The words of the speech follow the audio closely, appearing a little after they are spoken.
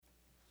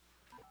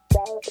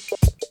Just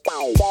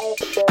between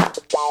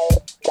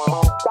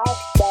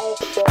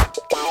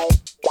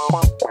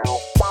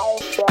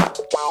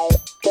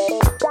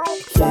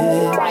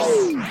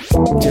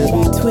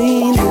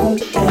him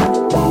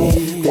and me,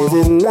 this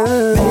is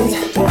nice.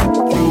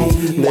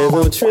 There's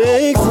no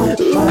tricks.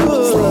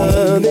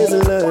 Ooh, there's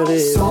love.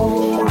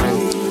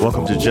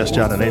 Welcome to Just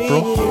John and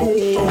April,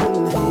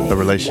 the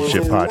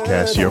relationship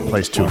podcast, your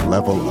place to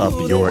level up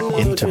your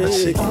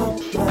intimacy.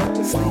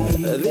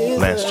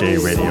 Lance J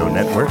Radio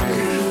Network.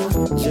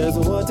 Just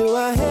what do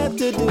I have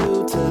to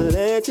do to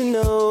let you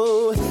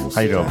know?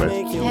 How you doing, man?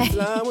 Hey.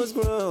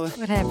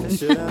 What happened?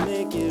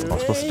 I'm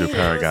supposed to do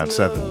Paragon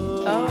 7.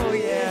 Oh,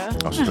 yeah.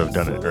 I should have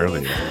done it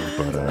earlier,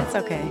 but That's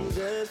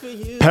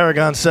okay.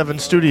 Paragon 7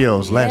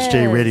 Studios, Lance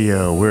J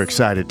Radio. We're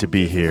excited to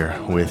be here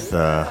with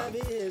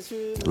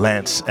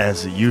Lance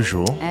as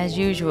usual. As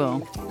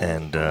usual.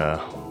 And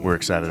we're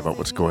excited about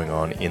what's going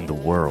on in the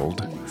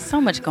world.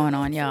 So much going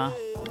on, y'all.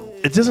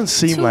 It doesn't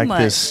seem Too like much.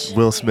 this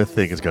Will Smith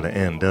thing is going to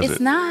end, does it? It's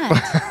not.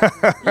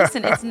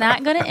 Listen, it's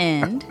not going to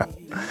end.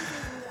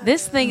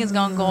 This thing is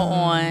going to go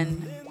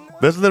on.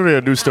 There's literally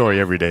a new story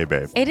every day,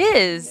 babe. It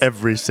is.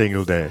 Every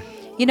single day.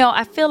 You know,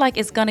 I feel like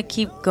it's going to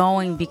keep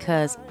going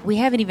because we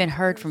haven't even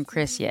heard from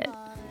Chris yet.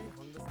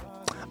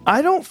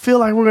 I don't feel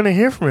like we're going to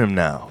hear from him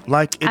now.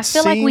 I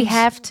feel like we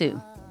have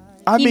to.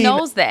 He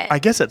knows that. I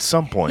guess at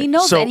some point. He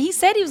knows that. He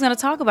said he was going to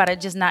talk about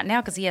it, just not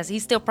now, because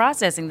he's still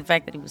processing the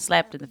fact that he was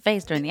slapped in the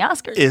face during the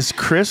Oscars. Is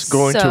Chris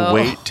going to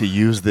wait to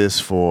use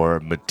this for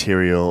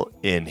material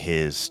in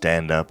his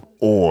stand-up,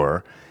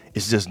 or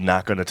is just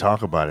not going to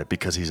talk about it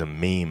because he's a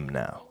meme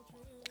now?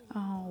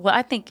 Oh, well,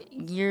 I think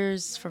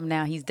years from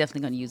now, he's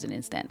definitely going to use it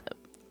in stand-up.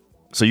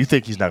 So you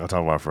think he's not going to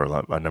talk about it for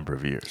a number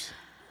of years?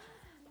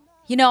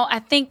 You know, I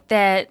think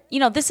that,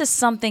 this is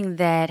something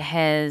that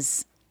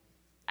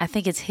I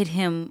think it's hit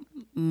him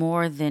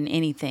more than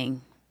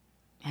anything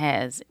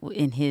has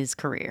in his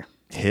career.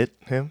 Hit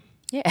him?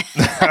 Yeah.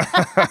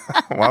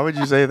 Why would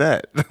you say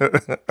that?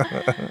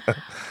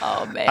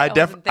 Oh, man. I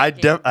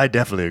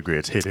definitely agree.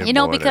 It's hit him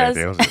more because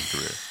than anything else in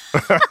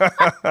his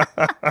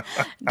career.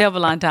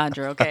 Double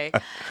entendre, okay?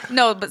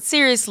 No, but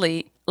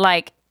seriously,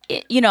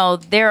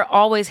 there are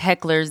always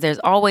hecklers. There's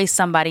always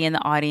somebody in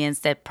the audience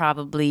that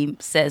probably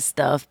says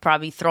stuff,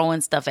 probably throwing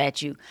stuff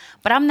at you.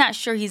 But I'm not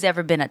sure he's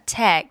ever been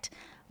attacked.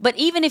 But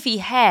even if he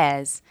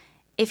has,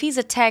 if he's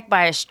attacked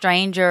by a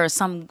stranger or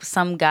some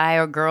guy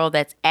or girl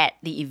that's at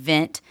the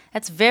event,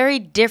 that's very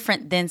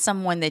different than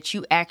someone that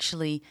you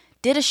actually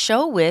did a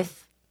show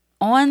with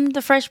on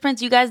The Fresh Prince.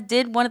 You guys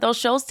did one of those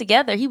shows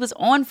together. He was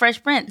on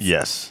Fresh Prince.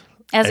 Yes.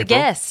 As a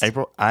guest.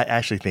 April, I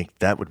actually think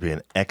that would be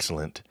an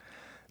excellent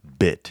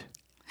bit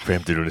for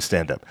him to do in a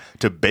stand-up.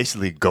 To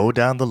basically go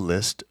down the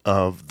list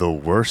of the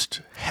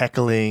worst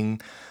heckling,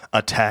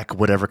 attack,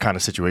 whatever kind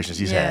of situations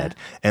he's had,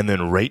 and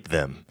then rate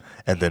them.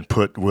 And then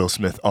put Will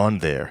Smith on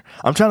there.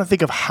 I'm trying to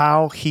think of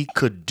how he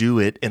could do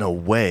it in a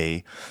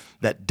way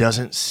that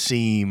doesn't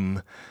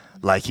seem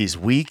like he's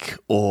weak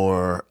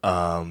or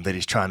that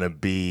he's trying to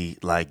be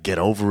like get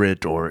over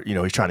it, or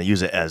he's trying to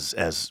use it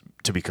as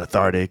to be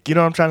cathartic. You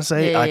know what I'm trying to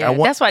say? Yeah.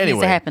 That's why it needs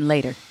to happen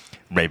later.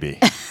 Maybe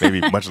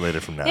much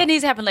later from now. It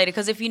needs to happen later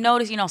because if you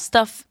notice,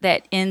 stuff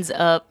that ends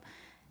up.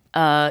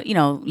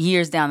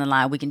 Years down the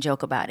line, we can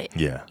joke about it.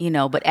 Yeah.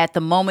 But at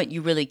the moment,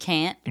 you really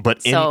can't.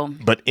 But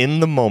in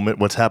the moment,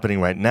 what's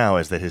happening right now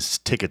is that his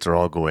tickets are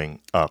all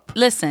going up.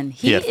 Listen,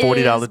 he had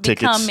 $40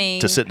 tickets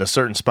to sit in a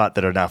certain spot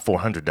that are now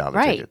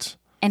 $400 tickets.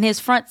 And his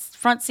front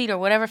seat or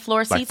whatever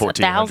floor seats,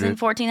 1,000,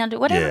 1,400,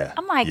 whatever. Yeah.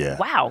 I'm like,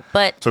 wow.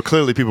 But so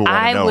clearly, people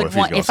want to know if he's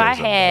going to say if I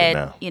something had,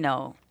 right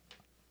now.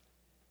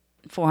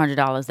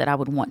 $400 that I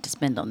would want to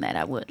spend on that,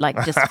 I would.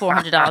 Just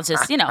 $400,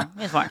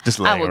 it's fine. Just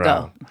I would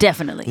around. Go.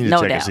 Definitely. You need no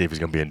to check doubt. and see if he's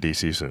going to be in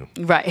D.C. soon.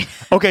 Right.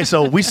 Okay,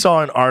 so we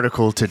saw an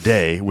article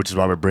today, which is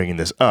why we're bringing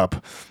this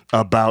up,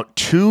 about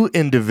two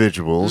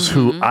individuals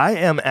who I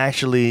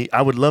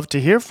would love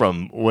to hear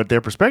from what their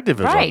perspective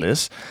is on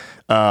this.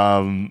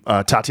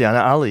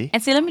 Tatiana Ali.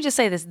 And see, let me just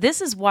say this.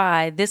 This is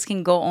why this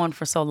can go on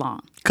for so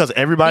long. Because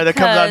everybody that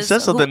comes out and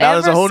says something, now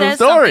there's a whole new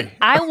story.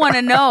 I want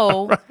to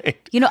know, right.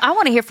 I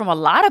want to hear from a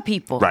lot of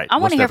people. Right. I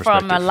want to hear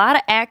from a lot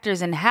of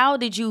actors. And how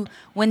did you,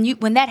 when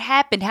that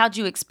happened, how did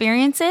you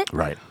experience it?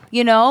 Right.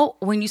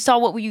 When you saw,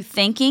 what were you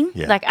thinking?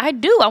 Yeah.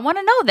 I want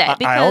to know that.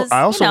 Because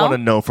I also want to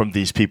know from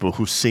these people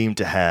who seem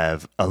to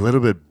have a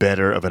little bit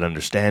better of an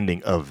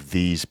understanding of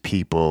these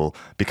people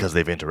because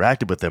they've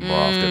interacted with them more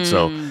often.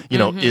 So,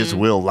 is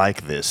Will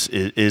like this?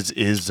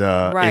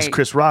 Is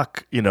Chris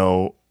Rock,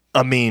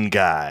 a mean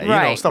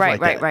guy? Stuff like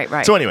that.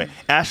 Right. So anyway,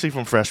 Ashley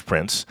from Fresh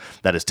Prince,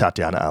 that is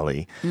Tatiana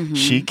Ali,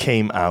 she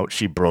came out,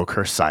 she broke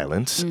her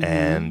silence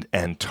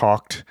and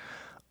talked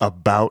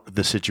about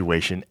the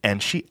situation,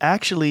 and she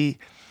actually...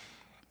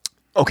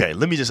 Okay,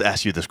 let me just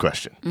ask you this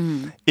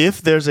question.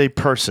 If there's a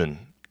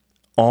person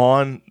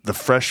on the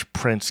Fresh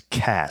Prince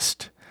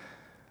cast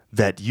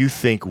that you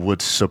think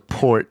would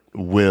support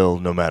Will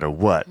no matter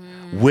what,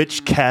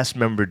 which cast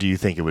member do you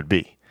think it would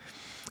be?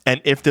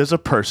 And if there's a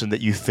person that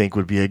you think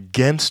would be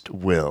against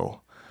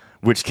Will,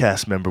 which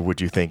cast member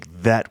would you think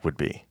that would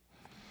be?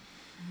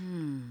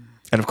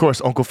 And of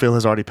course, Uncle Phil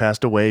has already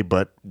passed away,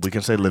 but we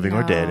can say living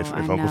or dead if I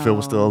Uncle Phil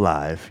was still know.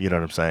 alive. You know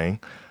what I'm saying?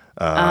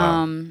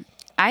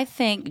 I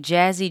think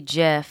Jazzy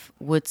Jeff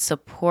would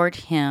support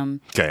him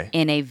Okay.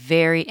 in a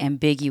very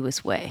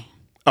ambiguous way.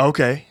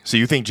 Okay. So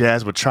you think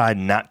Jazz would try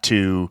not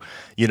to,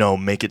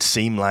 make it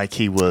seem like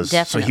he was. So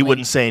he Definitely.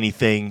 wouldn't say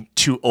anything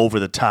too over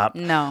the top.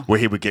 No. Where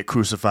he would get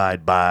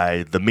crucified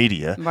by the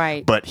media.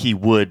 Right. But he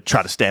would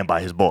try to stand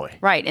by his boy.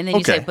 Right. And then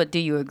you say, Okay. but do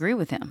you agree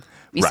with him?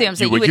 You Right. see what I'm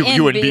saying?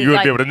 You wouldn't be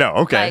able to know.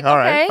 Okay. Like, All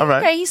right. okay, All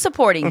right. okay, he's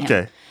supporting him.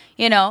 Okay.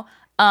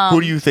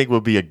 Who do you think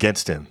would be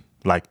against him?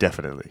 Like,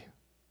 definitely.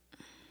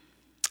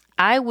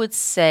 I would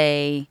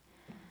say,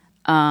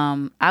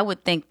 I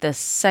would think the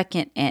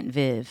second Aunt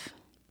Viv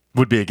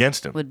Would be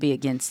against him. would be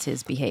against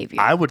his behavior.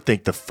 I would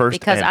think the first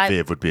Because Aunt I-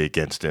 Viv would be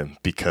against him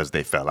because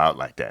they fell out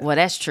like that. Well,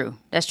 that's true.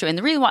 That's true. And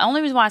the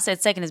only reason why I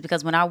said second is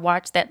because when I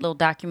watched that little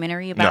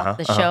documentary about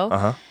the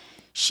show,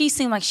 she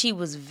seemed like she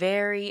was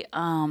very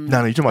No, you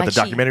talking about like the she-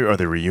 documentary or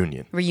the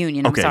reunion?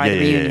 reunion. I'm Okay, sorry, yeah,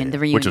 the yeah, reunion. yeah. The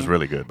reunion, Which was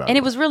really good, by the and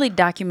it way. was really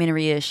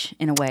documentary-ish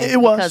in a way.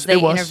 It was, because they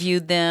it was.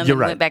 interviewed them You're and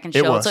right. went back and It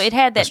showed. was. So it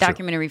had that That's true.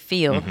 documentary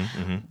feel.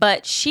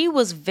 But she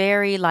was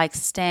very like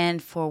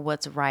stand for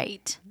what's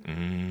right.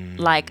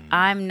 Like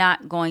I'm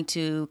not going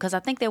to, because I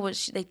think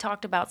they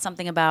talked about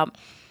something about.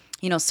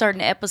 Certain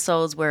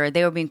episodes where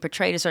they were being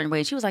portrayed a certain way.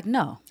 And she was like,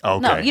 no, no.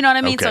 Okay. You know what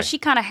I mean? So Okay. she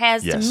kind of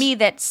has, to Yes. me,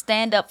 that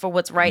stand up for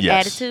what's right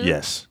Yes. attitude.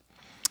 Yes.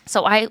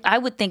 So I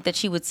would think that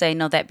she would say,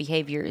 no, that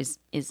behavior is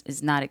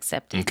not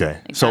accepted. Okay.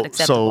 It's not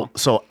acceptable.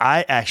 So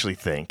I actually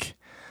think,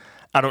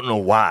 I don't know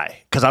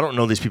why, because I don't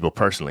know these people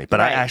personally, but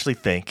I Right. actually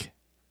think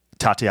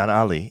Tatiana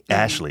Ali,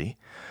 Ashley,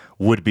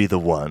 would be the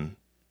one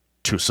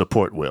to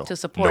support Will. To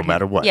support no him.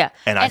 matter what. Yeah.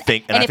 And I And-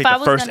 think and I if think I the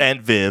was first gonna-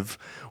 Aunt Viv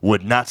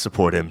would not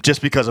support him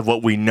just because of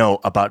what we know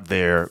about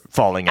their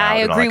falling out. I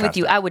and all agree that with kind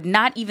you. of stuff. I would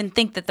not even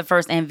think that the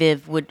first Aunt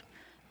Viv would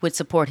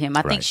support him.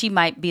 I think Right. she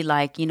might be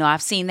like,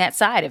 I've seen that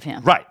side of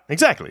him. Right.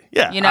 Exactly.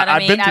 Yeah. You know what I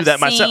mean? I've been through that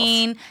myself.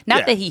 Seen,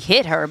 not Yeah. that he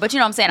hit her, but you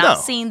know what I'm saying? No, I've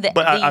seen that.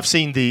 but I've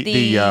seen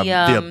the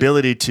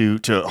ability to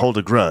hold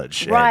a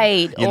grudge, and,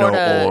 Right,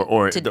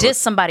 or to diss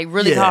somebody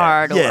really Yeah,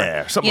 hard, or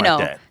yeah, something like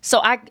that. So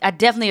I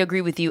definitely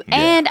agree with you,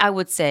 and I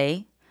would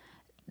say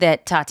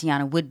that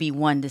Tatiana would be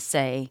one to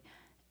say,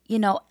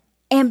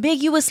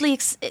 ambiguously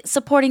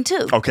supporting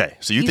too. Okay,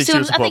 so you think see she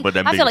what would I'm- support, but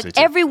I feel like ambiguously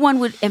too. everyone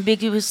would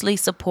ambiguously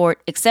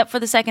support, except for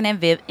the second Aunt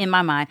Viv. In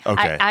my mind,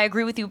 Okay. I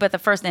agree with you about the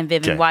first Aunt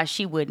Viv Okay. and why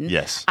she wouldn't.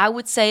 Yes. I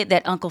would say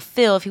that Uncle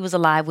Phil, if he was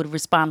alive, would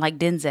respond like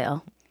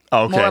Denzel.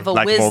 Okay, More of a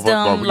like more of a-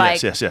 wisdom, more of a-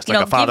 like yes, you like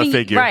know, a father giving,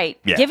 figure. right?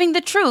 Yeah. Giving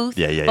the truth,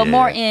 Yeah, yeah, but yeah,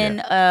 more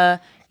yeah,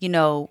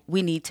 in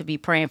we need to be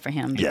praying for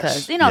him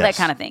because yes, that yes,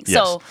 kind of thing. yes.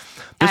 So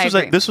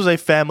This was a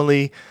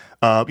family.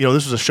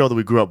 This was a show that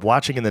we grew up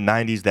watching in the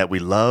 '90s that we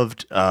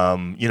loved.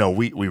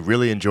 We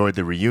really enjoyed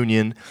the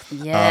reunion.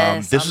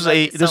 Yes, this I was loved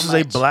a it so this was a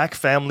much. black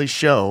family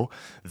show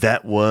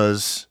that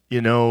was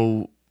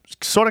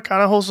sort of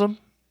kind of wholesome.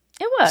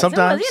 it was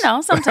Sometimes.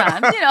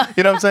 sometimes You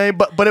know what I'm saying?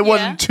 But it Yeah.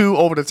 wasn't too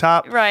over the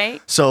top.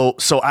 Right. So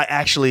I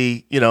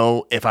actually,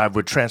 if I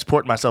would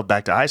transport myself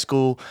back to high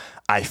school,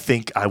 I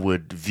think I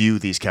would view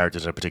these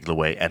characters in a particular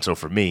way. And so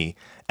for me,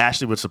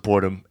 Ashley would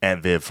support him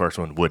and Viv, first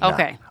one, would not.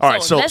 Okay. All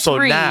right. So let's So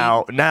read.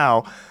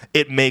 now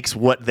it makes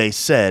what they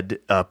said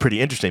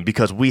pretty interesting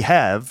because we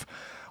have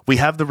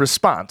the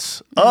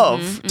response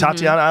of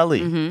Tatiana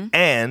Ali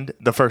and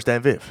the first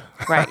Aunt Viv.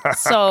 Right.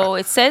 So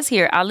it says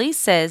here, Ali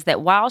says that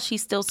while she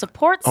still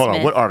supports Hold Smith,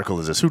 on. What article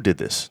is this? Who did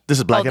this? This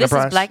is Black this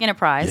Enterprise? is Black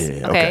Enterprise.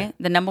 Yeah, okay.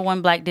 The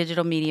 #1 black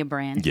digital media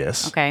brand.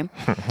 Yes. Okay.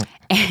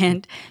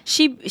 And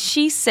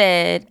she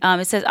said,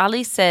 it says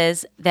Ali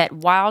says that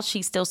while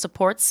she still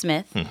supports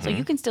Smith, so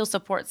you can still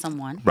support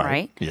someone,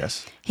 right?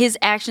 Yes. His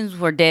actions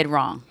were dead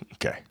wrong.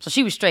 Okay. So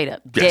she was straight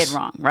up Yes. dead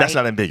wrong, right? That's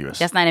not ambiguous.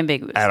 That's not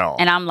ambiguous At all.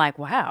 And I'm like,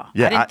 wow.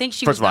 Yeah, I didn't think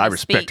she first was of all, I gonna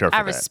respect speak. her for I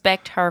that.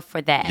 respect her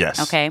for that. Yes.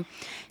 Okay.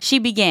 She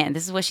began.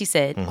 This is what she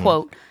said. Mm-hmm.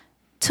 Quote,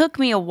 "Took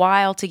me a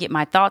while to get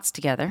my thoughts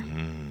together.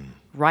 Mm.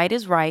 Right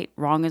is right,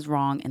 wrong is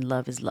wrong, and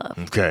love is love."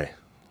 Okay.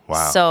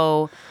 Wow.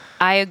 So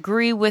I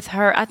agree with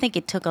her. I think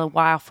it took a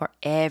while for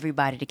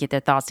everybody to get their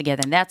thoughts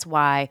together. And that's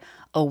why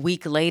a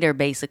week later,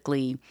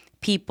 basically,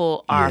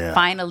 people are Yeah.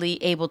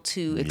 finally able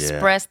to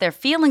express their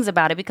feelings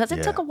about it because it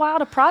Yeah. took a while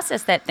to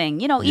process that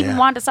thing. Even Yeah.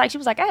 Wanda Sykes, she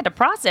was like, I had to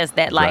process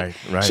that. Like,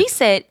 Right. she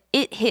said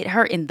it hit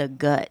her in the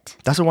gut.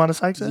 That's what Wanda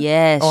Sykes said?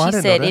 Yes, Oh, I she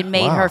didn't know said that. it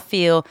made Wow. her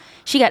feel,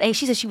 she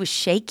said she was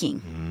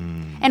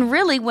shaking. And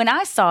really, when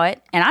I saw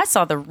it, and I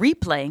saw the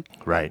replay,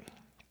 Right.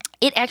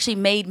 it actually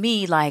made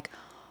me like,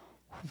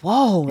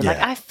 whoa, like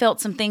Yeah. I felt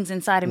some things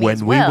inside of me When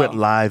as we well. went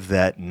live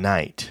that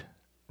night,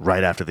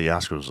 right after the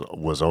Oscars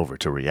was over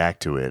to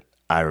react to it,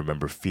 I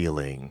remember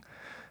feeling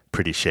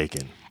pretty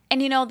shaken.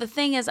 And the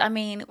thing is, I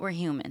mean, we're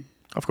human.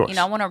 Of course.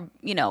 I want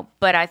to,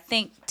 but I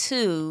think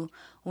too,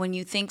 when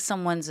you think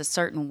someone's a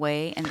certain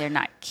way and they're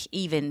not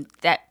even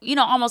that,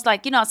 almost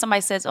like,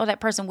 somebody says, oh, that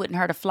person wouldn't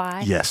hurt a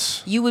fly.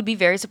 Yes. You would be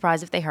very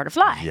surprised if they hurt a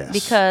fly. Yes.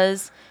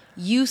 Because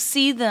you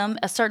see them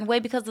a certain way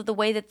because of the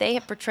way that they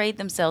have portrayed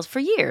themselves for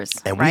years.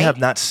 And right? we have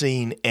not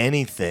seen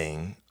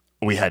anything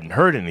we hadn't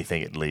heard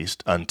anything, at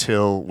least,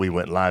 until we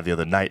went live the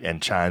other night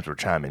and chimes were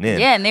chiming in.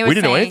 Yeah, and they were we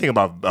didn't know saying anything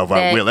about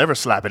Will ever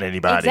slapping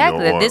anybody.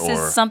 Exactly. Or, this or,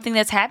 is something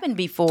that's happened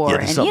before. Yeah,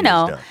 and, something he's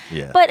done.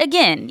 Yeah. But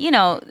again, again.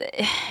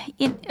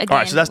 All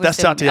right, so that's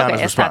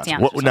Tatiana's response.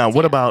 Now,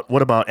 what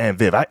about Aunt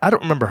Viv? I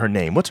don't remember her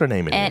name. What's her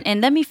name in here?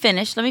 And let me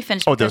finish.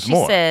 Oh, there's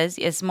more. She says,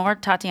 it's more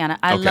Tatiana.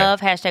 I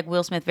love #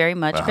 Will Smith very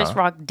much. Chris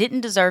Rock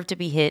didn't deserve to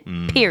be hit,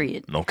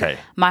 period. Okay.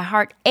 My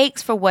heart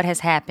aches for what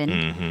has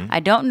happened. I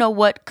don't know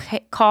what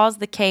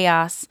caused the chaos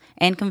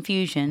and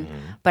confusion,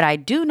 but I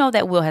do know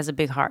that Will has a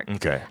big heart.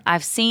 Okay.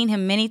 I've seen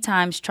him many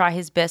times try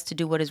his best to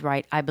do what is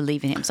right. I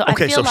believe in him. So I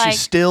feel so like she's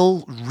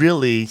still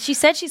really she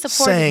said she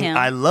supported saying, him.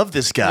 I love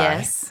this guy,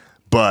 Yes.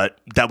 but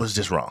that was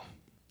just wrong.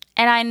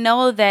 And I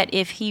know that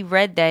if he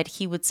read that,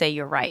 he would say,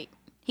 you're right.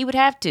 He would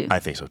have to. I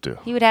think so, too.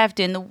 He would have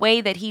to. And the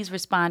way that he's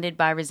responded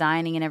by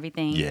resigning and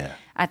everything,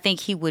 I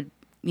think he would,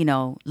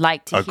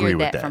 like to Agree hear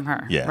with that from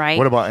her. Yeah. Right?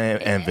 What about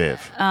Aunt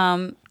Viv?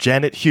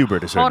 Janet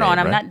Hubert is her name, Hold on,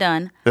 I'm right? not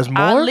done. There's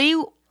more? Ali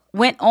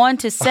went on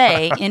to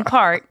say, in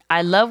part,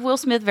 I love Will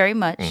Smith very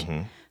much.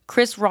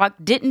 Chris Rock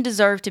didn't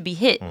deserve to be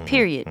hit,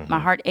 period. My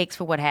heart aches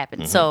for what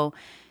happened. So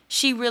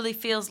she really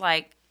feels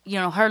like,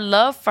 her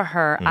love for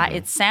her,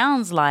 it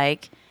sounds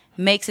like,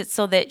 makes it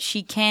so that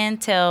she can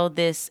tell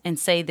this and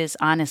say this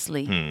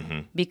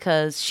honestly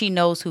because she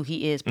knows who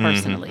he is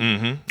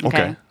personally.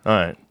 Okay.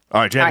 All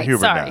right, Janet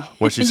Hubert sorry. now.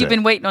 What's she say? You've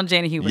been waiting on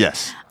Janet Hubert.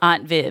 Yes.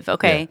 Aunt Viv.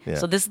 Okay. Yeah.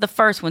 So this is the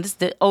first one. This is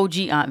the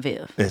OG Aunt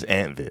Viv. It's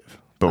Aunt Viv.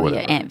 But Oh,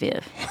 whatever. yeah, Aunt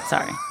Viv.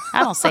 Sorry.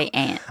 I don't say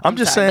Aunt. I'm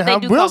just sorry. saying But how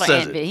they do Will call her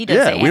says Aunt it. Viv. He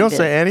does say we Aunt don't Viv.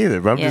 say Aunt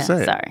either, but I'm just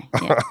saying. Sorry.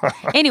 Yeah.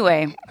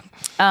 Anyway,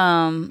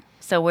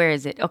 so where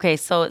is it? Okay,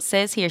 so it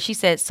says here, she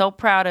said, so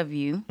proud of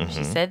you.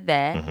 She said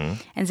that.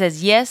 And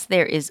says, yes,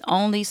 there is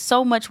only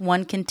so much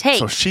one can take.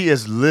 So she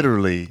is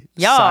literally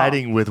Y'all.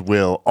 siding with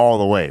Will all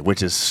the way,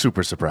 which is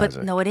super But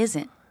surprising. no, it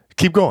isn't.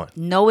 Keep going.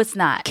 No, it's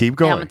not. Keep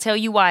going. And I'm going to tell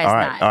you why it's All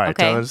right, not. all right,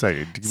 Okay? tell us in a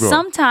second. Keep going.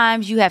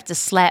 Sometimes you have to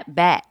slap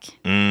back.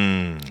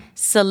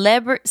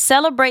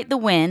 Celebrate the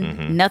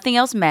win. Nothing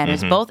else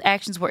matters. Both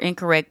actions were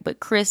incorrect, but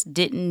Chris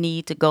didn't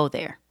need to go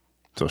there.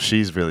 So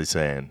she's really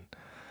saying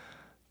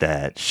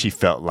that she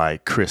felt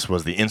like Chris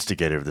was the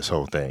instigator of this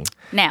whole thing.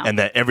 Now. And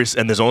that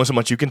there's only so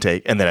much you can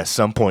take, and that at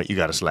some point you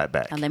got to slap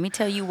back. Now, let me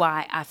tell you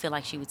why I feel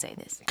like she would say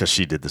this. Because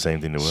she did the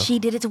same thing to Will. She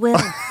did it to Will.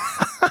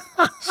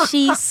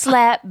 She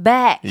slapped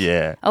back.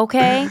 Yeah.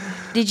 Okay?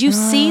 Did you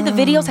see the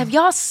videos? Have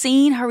y'all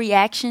seen her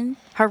reaction,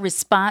 her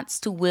response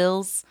to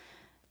Will's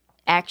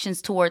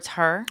actions towards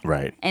her?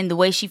 Right. And the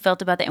way she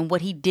felt about that and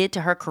what he did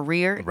to her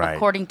career, Right.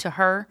 according to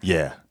her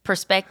Yeah.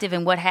 perspective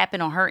and what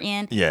happened on her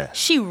end? Yeah.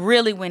 She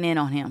really went in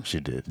on him. She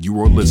did. You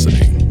are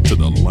listening to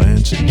the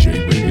Lance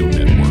J Radio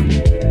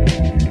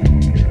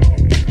Network.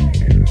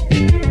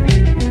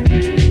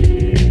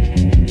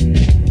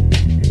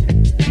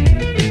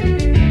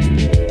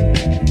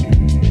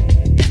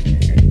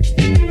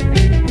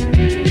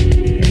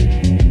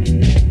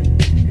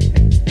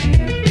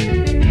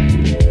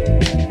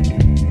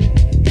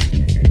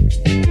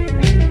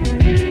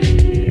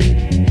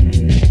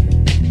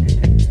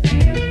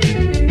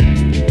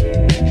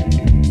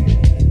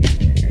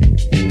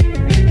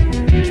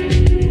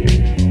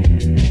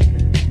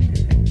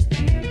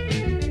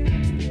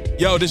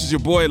 Yo, this is your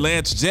boy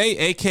Lance J,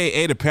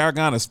 a.k.a. the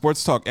Paragon of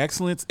Sports Talk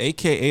Excellence,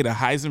 a.k.a. the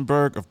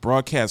Heisenberg of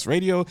Broadcast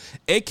Radio,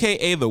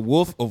 a.k.a. the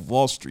Wolf of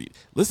Wall Street.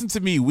 Listen to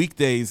me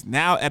weekdays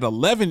now at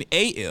 11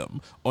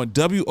 a.m. on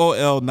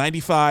WOL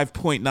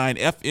 95.9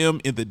 FM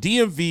in the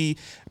DMV,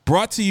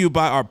 brought to you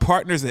by our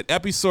partners at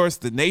Episource,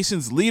 the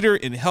nation's leader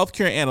in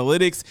healthcare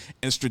analytics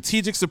and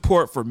strategic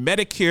support for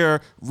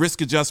Medicare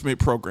risk adjustment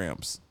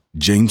programs.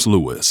 James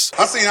Lewis.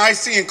 I seen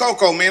Ice-T and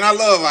Coco, man. I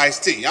love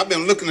Ice-T. I've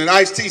been looking at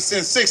Ice-T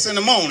since 6 in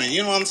the morning.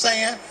 You know what I'm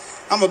saying?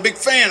 I'm a big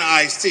fan of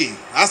Ice-T.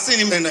 I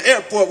seen him in the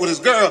airport with his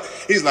girl.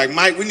 He's like,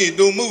 Mike, we need to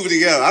do a movie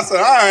together. I said,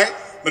 all right.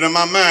 But in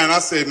my mind, I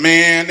said,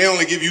 man, they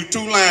only give you 2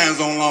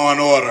 lines on Law and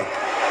Order.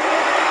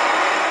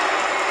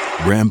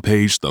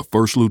 Rampage, the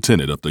first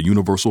lieutenant of the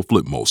Universal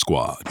Flipmo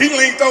Squad. He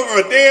linked over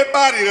a dead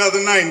body the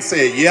other night and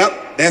said,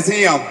 yep, that's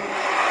him.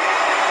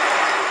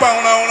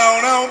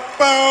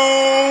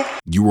 Boom.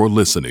 You are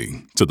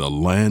listening to the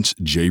Lance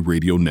J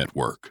Radio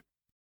Network.